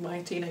make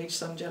my teenage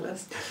son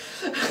jealous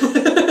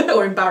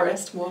or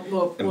embarrassed. More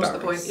to the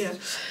point.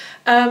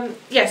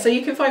 Yeah. So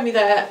you can find me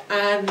there,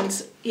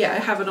 and yeah, I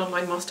have an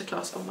online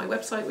masterclass on my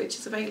website which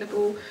is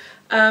available.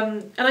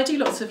 And I do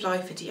lots of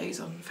live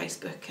videos on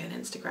Facebook and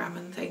Instagram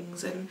and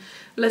things, and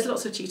there's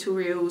lots of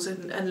tutorials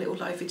and little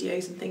live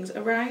videos and things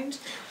around.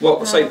 Well,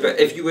 but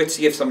if you were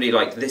to give somebody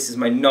like, this is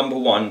my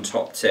 #1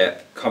 top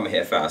tip, come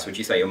here first, would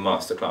you say your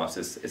masterclass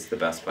is the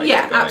best place to go?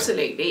 Yeah,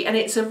 absolutely. And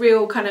it's a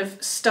real kind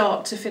of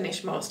start to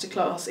finish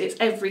masterclass. It's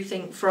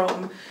everything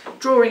from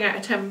drawing out a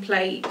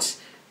template,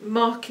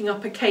 marking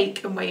up a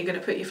cake and where you're going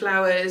to put your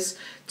flowers,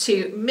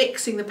 to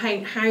mixing the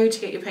paint, how to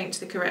get your paint to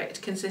the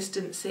correct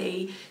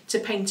consistency, to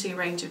painting a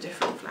range of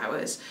different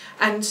flowers.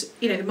 And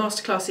you know, the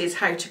masterclass is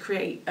how to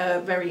create a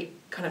very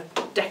kind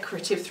of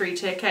decorative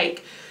 3-tier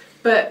cake,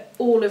 but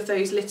all of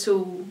those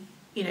little,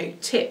 you know,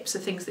 tips are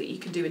things that you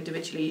can do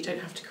individually. You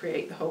don't have to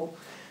create the whole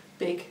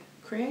big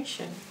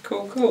creation.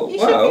 Cool. You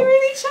should be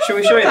really Shall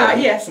we show you that?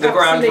 Yes, the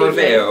grand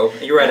reveal.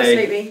 Are you ready?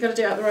 Absolutely, you've got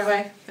to do it the right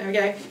way. There we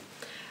go.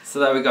 So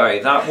there we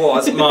go. That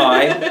was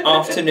my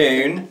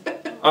afternoon.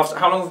 After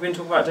how long have we been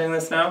talking about doing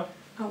this now?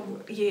 Oh,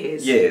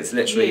 years. Years,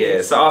 literally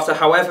years. So after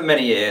however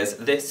many years,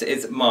 this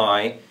is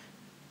my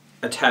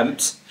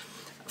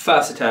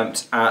first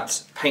attempt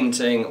at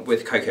painting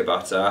with cocoa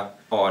butter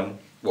on,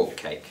 well,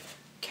 cake.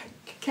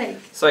 Cake.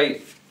 So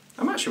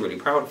I'm actually really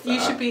proud of that.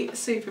 You should be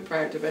super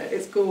proud of it.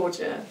 It's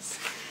gorgeous.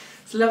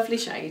 It's lovely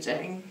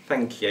shading.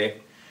 Thank you.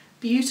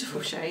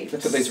 Beautiful shapes.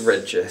 Look at those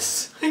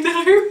ridges. I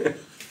know.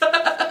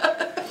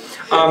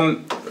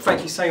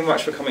 Thank you so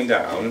much for coming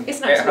down. It's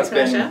an absolute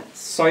pleasure. Been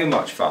so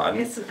much fun.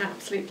 It's an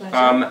absolute pleasure.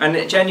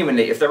 And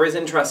genuinely, if there is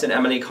interest in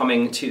Emily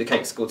coming to the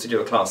Cake School to do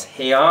a class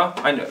here,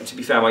 I know, to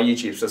be fair, my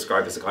YouTube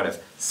subscribers are kind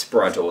of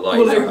spread all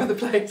over the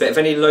place. But if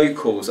any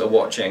locals are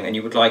watching and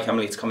you would like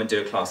Emily to come and do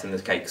a class in the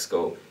Cake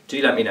School,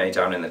 do let me know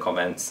down in the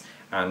comments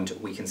and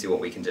we can see what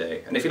we can do.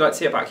 And if you'd like to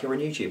see it back here on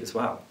YouTube as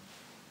well,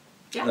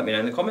 let me know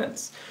in the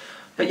comments.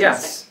 But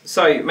yes,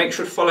 so make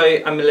sure to follow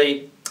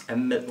Emily.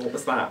 What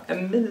was that?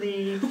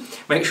 Emily.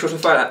 Make sure to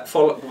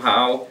follow.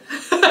 Wow.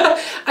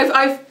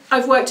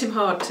 I've worked him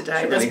hard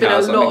today. Really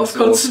There's been a lot of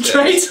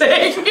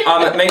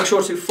concentrating. Make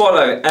sure to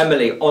follow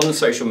Emily on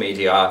social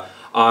media.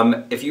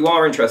 If you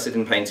are interested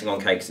in painting on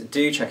cakes,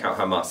 do check out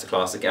her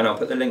masterclass. Again, I'll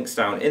put the links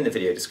down in the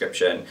video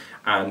description,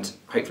 and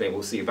hopefully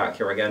we'll see you back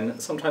here again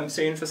sometime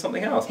soon for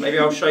something else. Maybe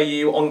I'll show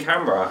you on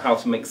camera how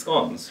to make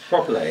scones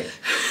properly.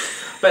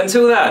 But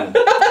until then,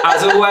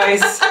 as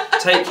always,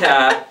 take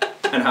care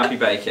and happy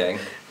baking.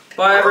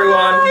 Bye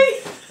everyone!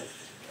 Bye.